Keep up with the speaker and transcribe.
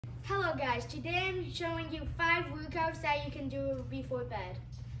Hello guys, today I'm showing you 5 workouts that you can do before bed.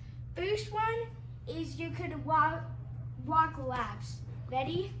 First one is you could walk laps.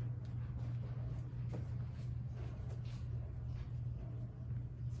 Ready?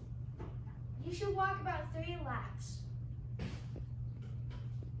 You should walk about 3 laps.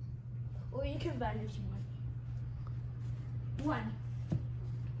 Or you can run if you want. 1.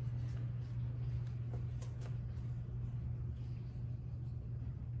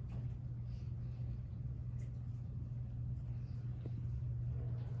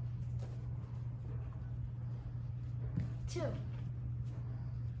 2.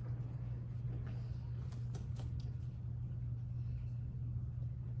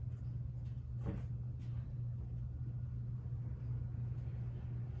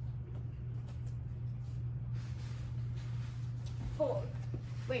 4.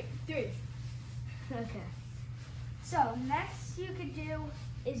 Wait, 3. Okay. So next you could do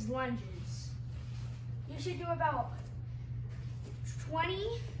is lunges. You should do about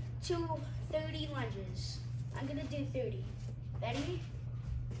 20 to 30 lunges. I'm gonna do 30. Ready?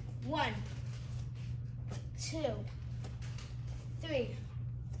 1, 2, 3,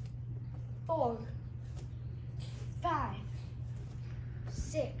 4, 5,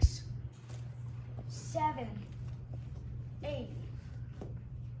 6, 7, 8,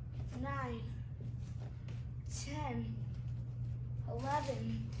 9, 10,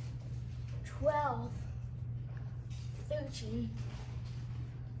 11, 12, 13,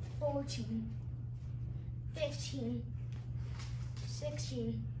 14, 15,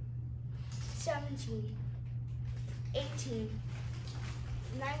 16, 17, 18,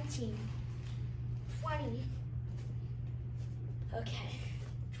 19, 20, okay,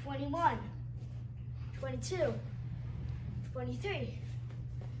 21, 22, 23,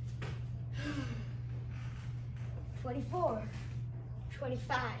 24,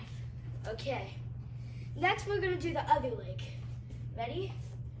 25, okay. Next we're gonna do the other leg. Ready?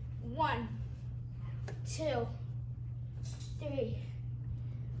 1, 2, 3,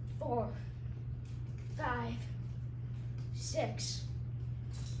 4, 5, 6,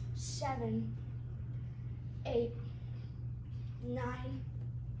 7, 8, 9,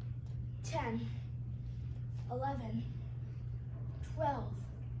 10, 11, 12,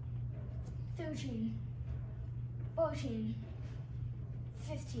 13, 14,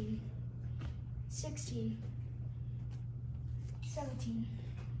 15, 16, 17,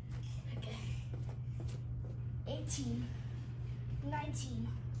 okay. 18, 19,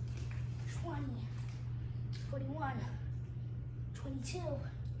 20, 21, 22,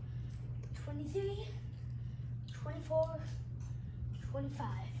 23, 24, 25.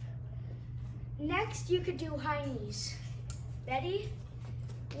 Next, you could do high knees. Ready?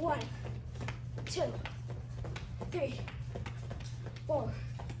 1, 2, 3, 4,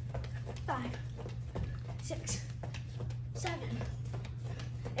 5, 6, 7,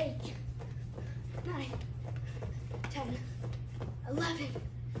 8, 9, 10, 11,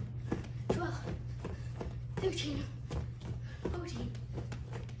 12, 13, 14,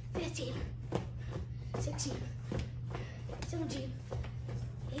 15, 16, 17,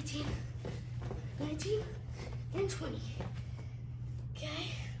 18, 19, and 20.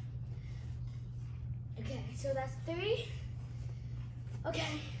 Okay? Okay, so that's 3.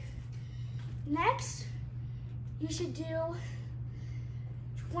 Okay. Next, you should do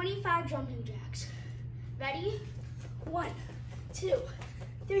 25 jumping jacks. Ready? 1, 2,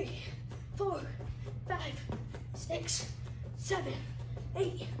 3, 4, 5, 6, 7,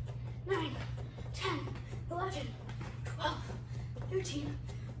 8, 9, 10, 11, 12, 13,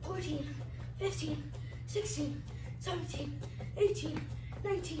 14, 15, 16, 17, 18,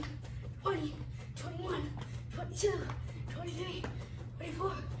 19, 20, 21, 22, 23,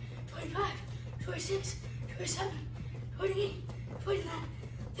 24, 25, 26, 27, 28, 29,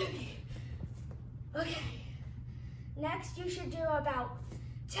 30. Okay. Next, you should do about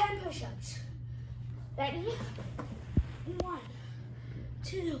 10 push-ups. Ready? 1,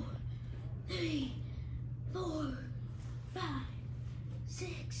 2, 3, 4, 5,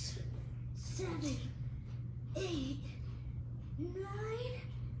 6, 7, 8, 9,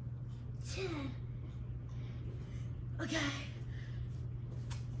 10. Okay.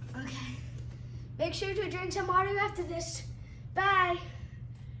 Okay. Make sure to drink some water after this. Bye.